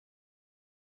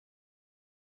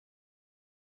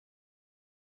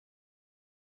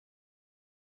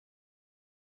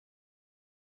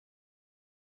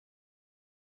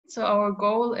So our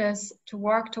goal is to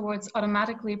work towards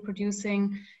automatically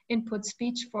producing input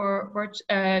speech for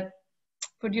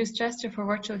produce gesture for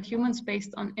virtual humans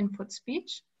based on input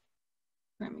speech.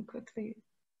 Let me quickly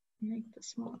make this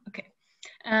small. Okay.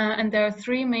 And there are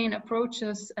three main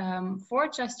approaches for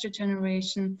gesture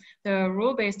generation. There are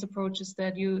rule-based approaches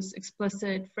that use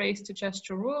explicit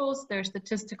phrase-to-gesture rules. There are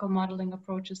statistical modeling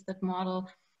approaches that model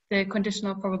the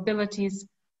conditional probabilities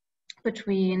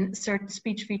between certain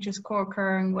speech features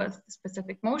co-occurring with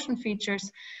specific motion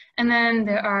features. And then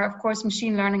there are, of course,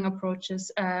 machine learning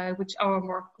approaches, which our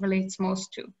work relates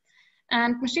most to.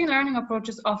 And machine learning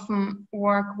approaches often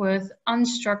work with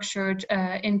unstructured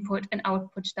input and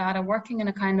output data, working in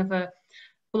a kind of a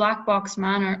black box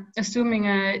manner, assuming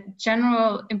a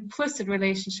general implicit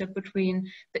relationship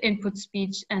between the input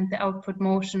speech and the output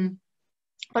motion,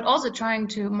 but also trying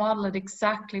to model it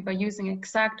exactly by using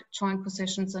exact joint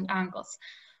positions and angles,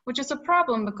 which is a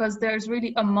problem because there's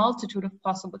really a multitude of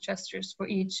possible gestures for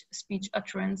each speech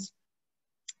utterance.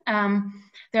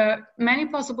 There are many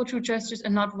possible true gestures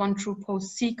and not one true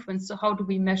pose sequence. So how do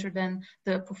we measure then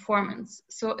the performance?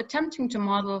 So attempting to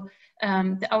model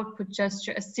the output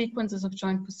gesture as sequences of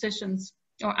joint positions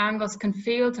or angles can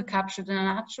fail to capture the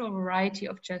natural variety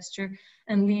of gesture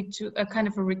and lead to a kind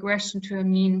of a regression to a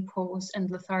mean pose and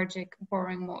lethargic,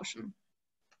 boring motion.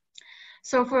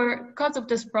 So because of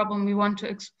this problem, we want to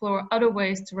explore other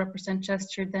ways to represent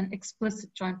gesture than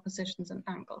explicit joint positions and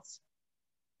angles.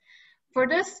 For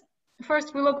this,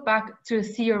 first we look back to the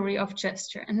theory of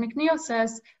gesture. And McNeill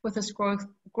says with his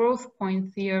growth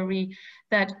point theory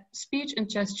that speech and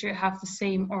gesture have the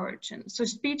same origin. So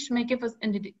speech may give us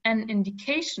an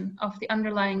indication of the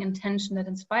underlying intention that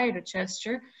inspired a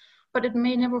gesture, but it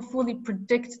may never fully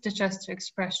predict the gesture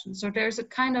expression. So there's a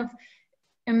kind of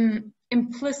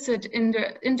implicit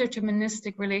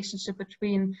indeterministic relationship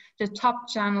between the top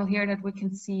channel here that we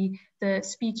can see the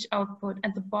speech output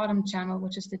and the bottom channel,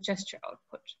 which is the gesture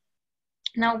output.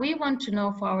 Now we want to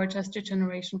know for our gesture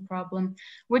generation problem,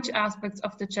 which aspects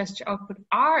of the gesture output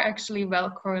are actually well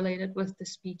correlated with the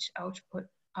speech output.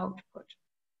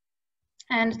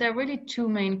 And there are really two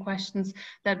main questions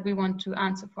that we want to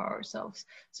answer for ourselves.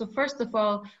 So first of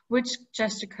all, which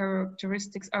gesture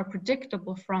characteristics are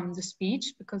predictable from the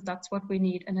speech, because that's what we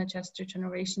need in a gesture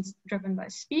generation driven by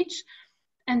speech.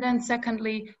 And then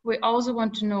secondly, we also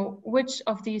want to know which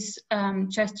of these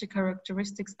gesture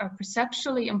characteristics are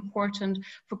perceptually important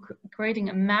for creating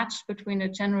a match between the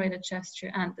generated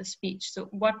gesture and the speech. So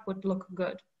what would look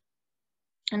good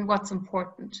and what's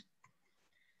important?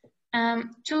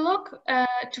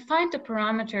 To find the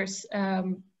parameters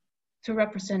to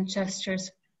represent gestures,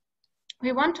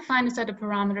 we want to find a set of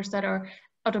parameters that are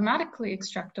automatically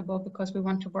extractable because we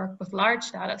want to work with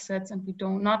large data sets and we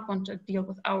do not want to deal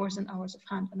with hours and hours of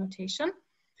hand annotation.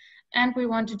 And we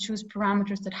want to choose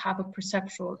parameters that have a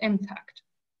perceptual impact.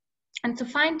 And to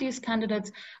find these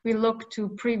candidates, we look to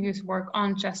previous work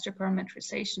on gesture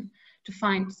parameterization to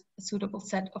find a suitable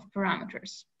set of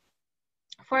parameters.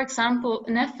 For example,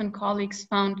 Neff and colleagues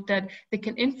found that they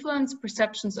can influence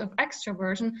perceptions of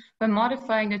extraversion by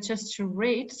modifying the gesture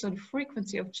rate, so the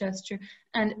frequency of gesture,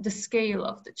 and the scale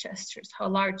of the gestures, how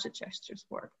large the gestures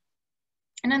were.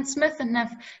 And then Smith and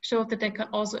Neff showed that they can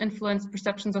also influence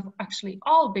perceptions of actually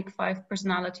all big 5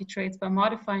 personality traits by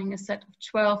modifying a set of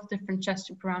 12 different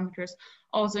gesture parameters,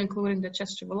 also including the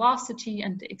gesture velocity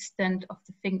and the extent of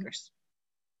the fingers.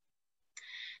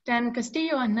 Then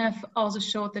Castillo and Neff also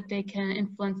showed that they can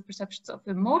influence perceptions of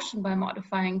emotion by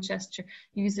modifying gesture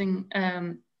using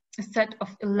a set of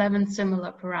 11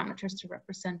 similar parameters to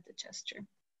represent the gesture.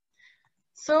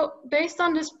 So based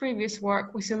on this previous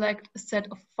work, we select a set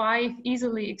of 5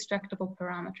 easily extractable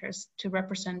parameters to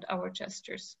represent our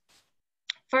gestures.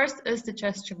 First is the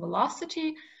gesture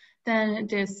velocity, then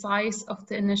the size of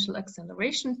the initial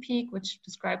acceleration peak, which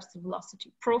describes the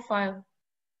velocity profile.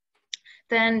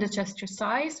 Then the gesture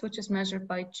size, which is measured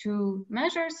by 2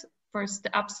 measures. First,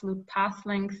 the absolute path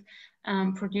length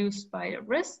produced by the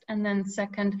wrist, and then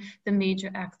second, the major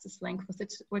axis length,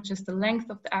 which is the length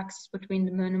of the axis between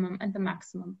the minimum and the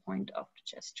maximum point of the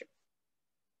gesture.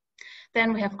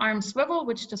 Then we have arm swivel,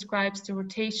 which describes the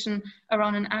rotation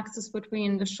around an axis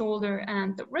between the shoulder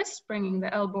and the wrist, bringing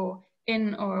the elbow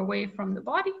in or away from the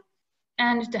body,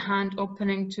 and the hand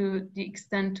opening to the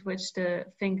extent to which the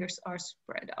fingers are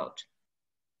spread out.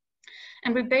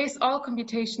 And we base all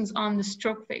computations on the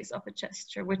stroke phase of a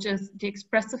gesture, which is the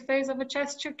expressive phase of a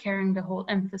gesture, carrying the whole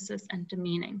emphasis and the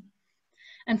meaning.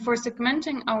 And for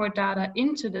segmenting our data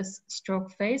into this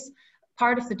stroke phase,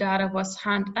 part of the data was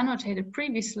hand annotated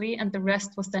previously, and the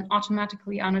rest was then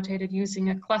automatically annotated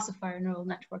using a classifier neural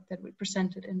network that we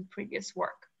presented in previous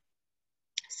work.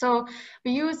 So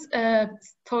we use a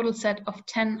total set of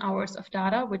 10 hours of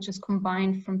data, which is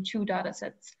combined from 2 data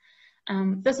sets.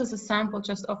 This is a sample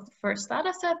just of the first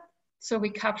data set. So we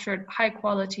captured high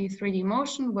quality 3D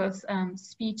motion with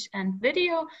speech and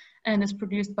video, and is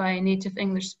produced by a native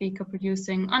English speaker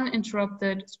producing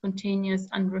uninterrupted, spontaneous,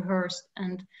 unrehearsed,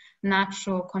 and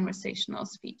natural conversational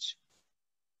speech.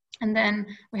 And then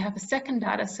we have a second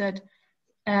data set,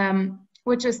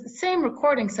 which is the same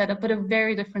recording setup, but a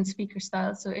very different speaker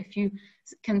style. So if you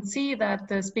can see that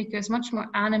the speaker is much more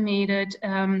animated,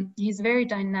 he's very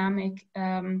dynamic,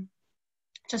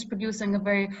 just producing a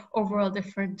very overall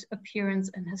different appearance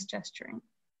in his gesturing.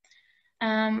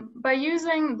 By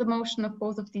using the motion of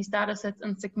both of these data sets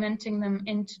and segmenting them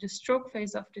into the stroke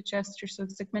phase of the gesture, so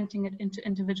segmenting it into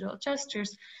individual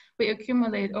gestures, we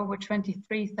accumulate over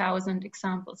 23,000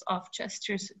 examples of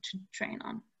gestures to train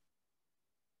on.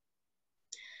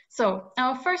 So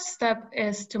our first step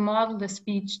is to model the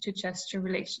speech to gesture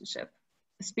relationship,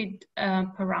 speech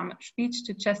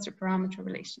to gesture parameter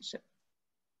relationship.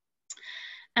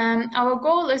 Our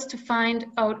goal is to find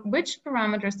out which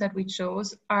parameters that we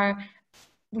chose are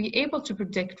we able to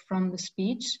predict from the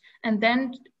speech, and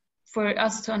then for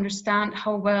us to understand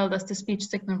how well does the speech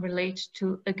signal relate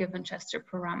to a given gesture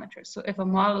parameter. So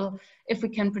if we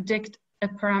can predict a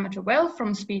parameter well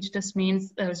from speech, this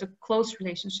means there's a close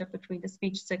relationship between the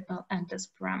speech signal and this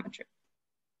parameter.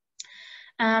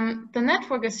 The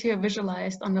network is here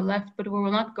visualized on the left, but we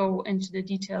will not go into the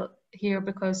detail here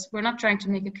because we're not trying to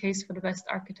make a case for the best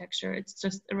architecture. It's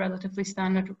just a relatively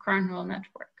standard recurrent neural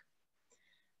network.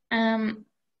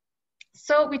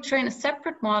 So we train a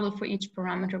separate model for each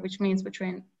parameter, which means we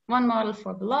train one model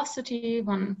for velocity,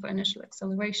 one for initial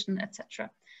acceleration,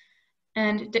 etc.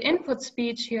 And the input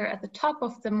speech here at the top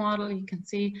of the model, you can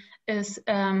see, is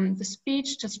the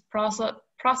speech just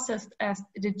processed as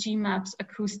the GMAP's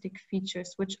acoustic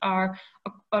features, which are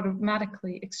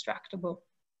automatically extractable.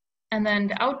 And then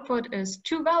the output is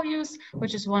 2 values,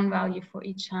 which is 1 value for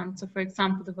each hand. So for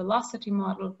example, the velocity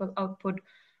model will output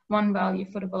 1 value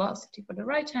for the velocity for the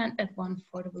right hand and 1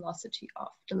 for the velocity of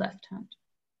the left hand.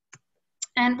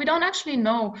 And we don't actually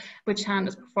know which hand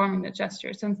is performing the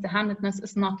gesture since the handedness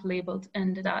is not labeled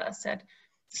in the data set.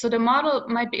 So the model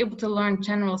might be able to learn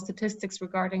general statistics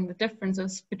regarding the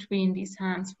differences between these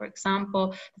hands. For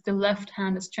example, that the left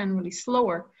hand is generally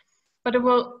slower, but it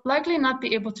will likely not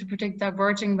be able to predict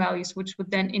diverging values, which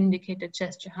would then indicate the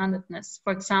gesture handedness.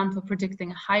 For example,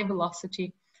 predicting a high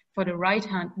velocity for the right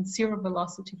hand and 0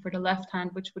 velocity for the left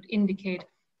hand, which would indicate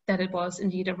that it was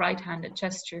indeed a right-handed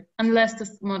gesture, unless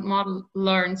this model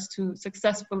learns to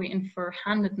successfully infer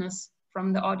handedness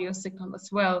from the audio signal as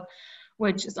well,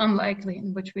 which is unlikely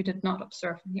and which we did not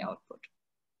observe in the output.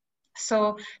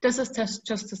 So this is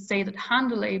just to say that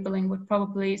hand labeling would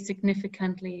probably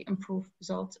significantly improve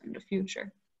results in the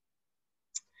future.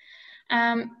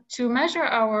 To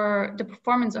measure the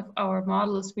performance of our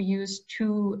models, we use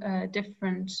 2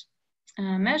 different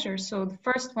measures. So the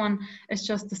first one is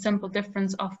just the simple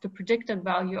difference of the predicted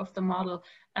value of the model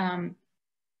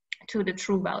to the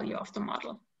true value of the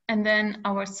model. And then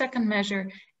our second measure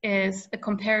is a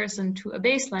comparison to a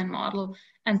baseline model,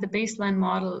 and the baseline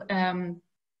model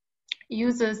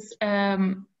uses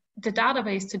the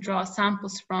database to draw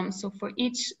samples from. So for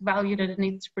each value that it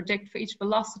needs to predict, for each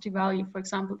velocity value, for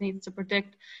example, it needs to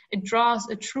predict, it draws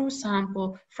a true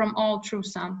sample from all true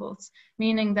samples,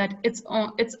 meaning that its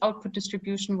output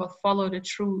distribution will follow the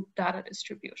true data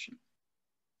distribution.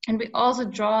 And we also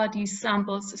draw these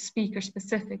samples speaker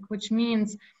specific, which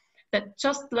means that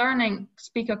just learning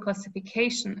speaker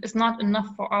classification is not enough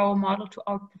for our model to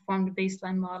outperform the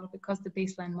baseline model, because the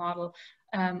baseline model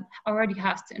already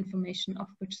has the information of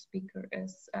which speaker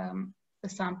is the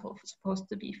sample supposed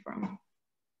to be from.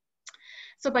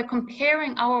 So by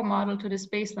comparing our model to this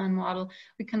baseline model,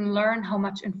 we can learn how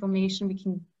much information we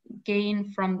can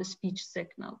gain from the speech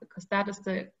signal, because that is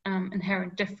the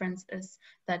inherent difference, is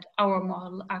that our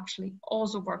model actually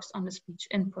also works on the speech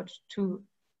input to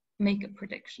make a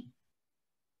prediction.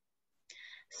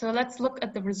 So let's look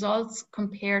at the results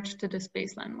compared to this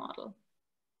baseline model.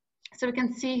 So we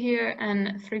can see here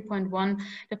in 3.1,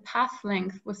 the path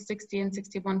length with 60 and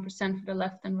 61% for the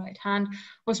left and right hand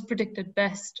was predicted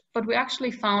best, but we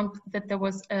actually found that there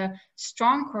was a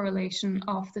strong correlation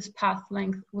of this path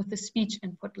length with the speech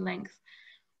input length,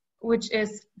 which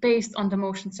is based on the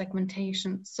motion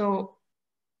segmentation. So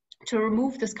to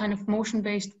remove this kind of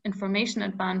motion-based information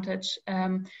advantage,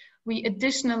 we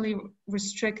additionally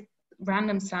restrict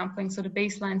random sampling, so the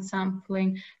baseline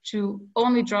sampling, to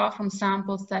only draw from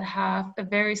samples that have a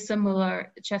very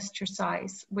similar gesture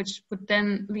size, which would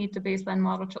then lead the baseline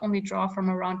model to only draw from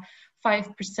around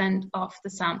 5% of the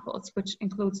samples, which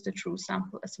includes the true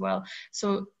sample as well.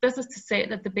 So this is to say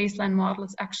that the baseline model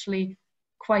is actually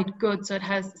quite good. So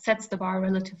it sets the bar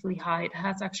relatively high. It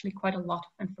has actually quite a lot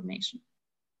of information.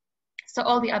 So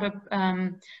all the other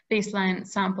baseline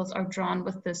samples are drawn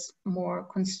with this more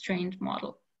constrained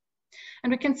model.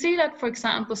 And we can see that, for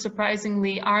example,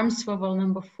 surprisingly, arm swivel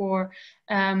number 4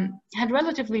 had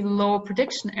relatively low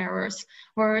prediction errors,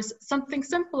 whereas something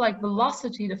simple like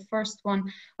velocity, the first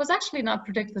one, was actually not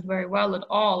predicted very well at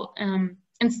all.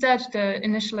 Instead, the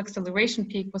initial acceleration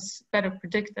peak was better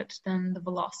predicted than the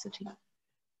velocity.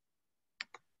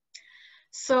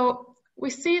 So we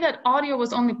see that audio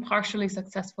was only partially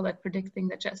successful at predicting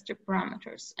the gesture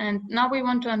parameters. And now we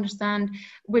want to understand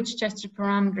which gesture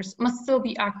parameters must still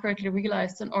be accurately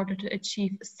realized in order to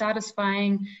achieve a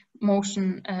satisfying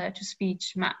motion to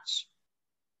speech match.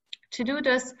 To do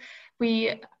this,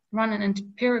 we run an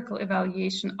empirical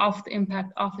evaluation of the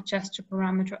impact of a gesture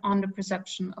parameter on the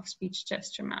perception of speech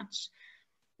gesture match.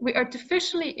 We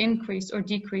artificially increase or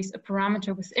decrease a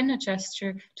parameter within a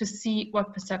gesture to see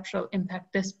what perceptual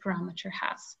impact this parameter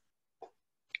has.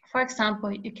 For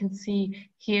example, you can see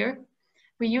here,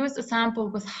 we use a sample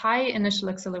with high initial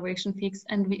acceleration peaks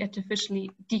and we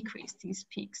artificially decrease these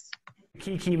peaks.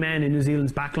 Key man in New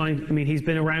Zealand's backline. I mean, he's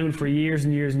been around for years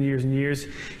and years and years and years.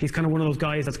 He's kind of one of those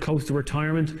guys that's close to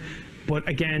retirement. But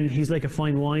again, he's like a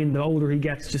fine wine. The older he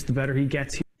gets, just the better he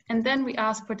gets. And then we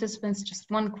asked participants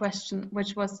just one question,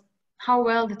 which was, how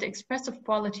well did the expressive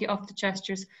quality of the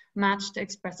gestures match the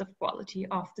expressive quality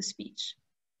of the speech?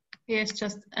 Here's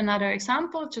just another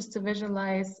example, just to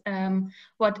visualize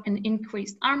what an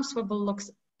increased arm swivel looks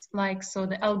like. So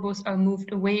the elbows are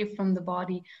moved away from the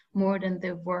body more than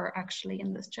they were actually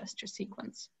in this gesture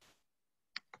sequence.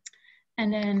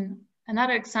 And then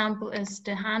another example is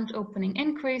the hand opening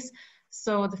increase.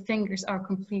 So the fingers are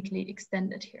completely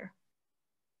extended here.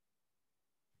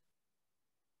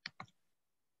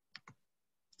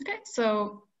 Okay,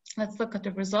 so let's look at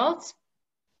the results.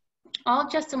 All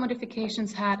gesture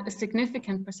modifications had a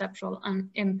significant perceptual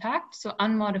impact, so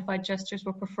unmodified gestures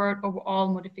were preferred over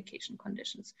all modification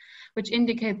conditions, which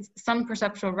indicates some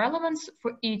perceptual relevance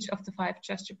for each of the 5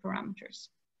 gesture parameters.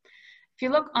 If you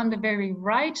look on the very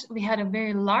right, we had a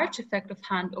very large effect of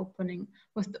hand opening,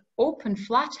 with the open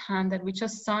flat hand that we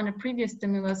just saw in a previous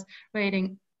stimulus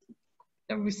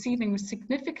receiving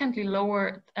significantly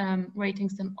lower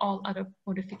ratings than all other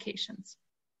modifications.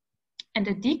 And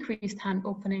a decreased hand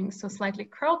opening, so slightly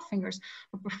curled fingers,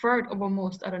 were preferred over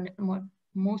most other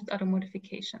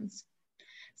modifications.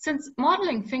 Since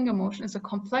modeling finger motion is a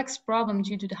complex problem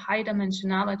due to the high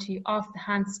dimensionality of the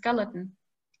hand skeleton,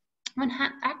 when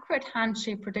accurate hand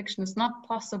shape prediction is not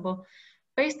possible,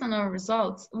 based on our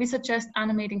results, we suggest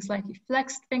animating slightly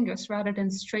flexed fingers rather than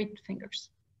straight fingers.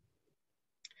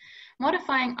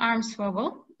 Modifying arm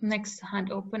swivel next to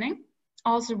hand opening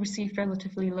also received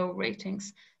relatively low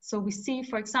ratings. So we see,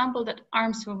 for example, that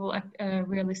arm swivel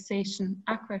realization,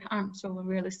 accurate arm swivel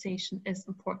realization is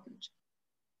important.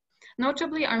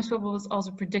 Notably, arm swivel was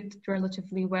also predicted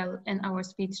relatively well in our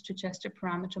speech to gesture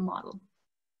parameter model.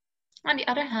 On the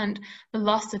other hand,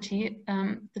 velocity,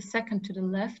 the second to the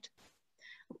left,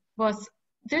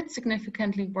 did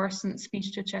significantly worsen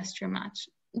speech to gesture match.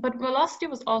 But velocity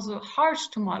was also hard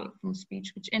to model from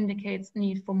speech, which indicates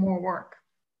need for more work.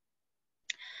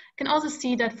 You can also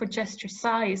see that for gesture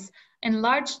size,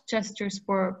 enlarged gestures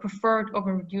were preferred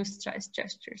over reduced size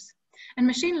gestures. And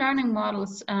machine learning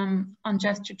models on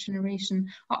gesture generation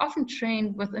are often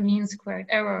trained with a mean squared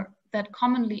error that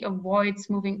commonly avoids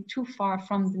moving too far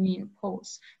from the mean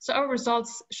pose. So our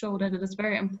results show that it is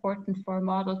very important for a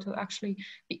model to actually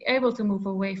be able to move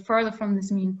away further from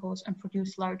this mean pose and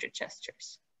produce larger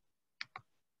gestures.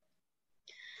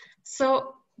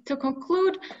 So to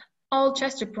conclude, all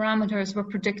gesture parameters were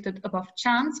predicted above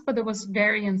chance, but there was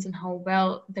variance in how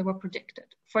well they were predicted.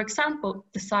 For example,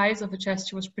 the size of a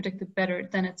gesture was predicted better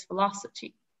than its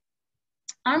velocity.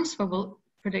 Arm swivel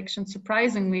prediction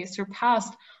surprisingly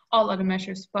surpassed all other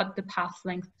measures but the path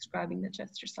length describing the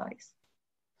gesture size.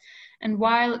 And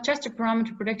while gesture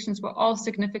parameter predictions were all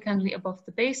significantly above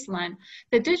the baseline,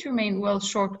 they did remain well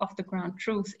short of the ground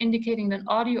truth, indicating that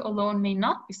audio alone may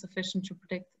not be sufficient to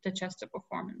predict the gesture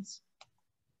performance.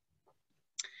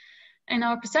 In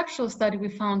our perceptual study, we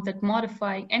found that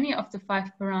modifying any of the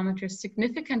 5 parameters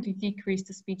significantly decreased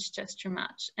the speech gesture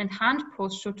match, and hand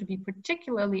pose showed to be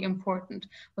particularly important,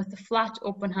 with the flat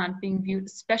open hand being viewed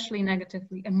especially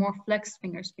negatively and more flexed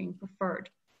fingers being preferred.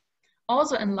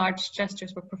 Also, enlarged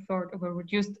gestures were preferred over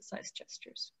reduced size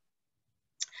gestures.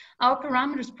 Our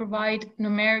parameters provide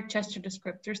numeric gesture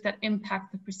descriptors that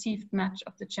impact the perceived match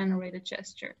of the generated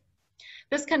gesture.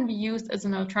 This can be used as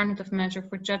an alternative measure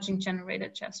for judging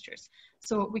generated gestures.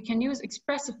 So we can use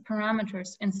expressive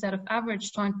parameters instead of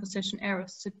average joint position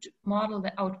errors to model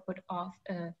the output of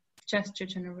a gesture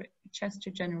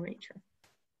generator.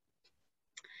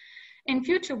 In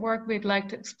future work, we'd like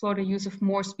to explore the use of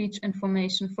more speech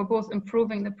information for both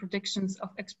improving the predictions of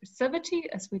expressivity,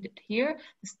 as we did here,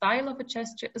 the style of a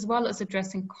gesture, as well as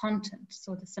addressing content,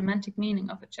 so the semantic meaning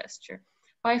of a gesture,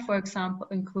 by, for example,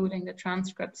 including the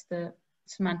transcripts, the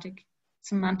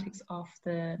semantics of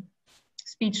the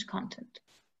speech content.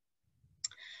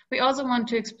 We also want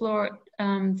to explore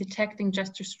detecting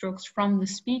gesture strokes from the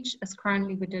speech, as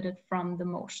currently we did it from the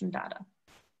motion data.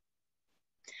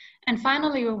 And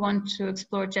finally, we want to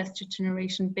explore gesture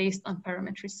generation based on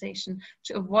parameterization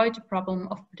to avoid the problem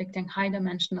of predicting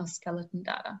high-dimensional skeleton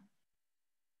data.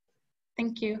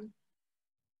 Thank you.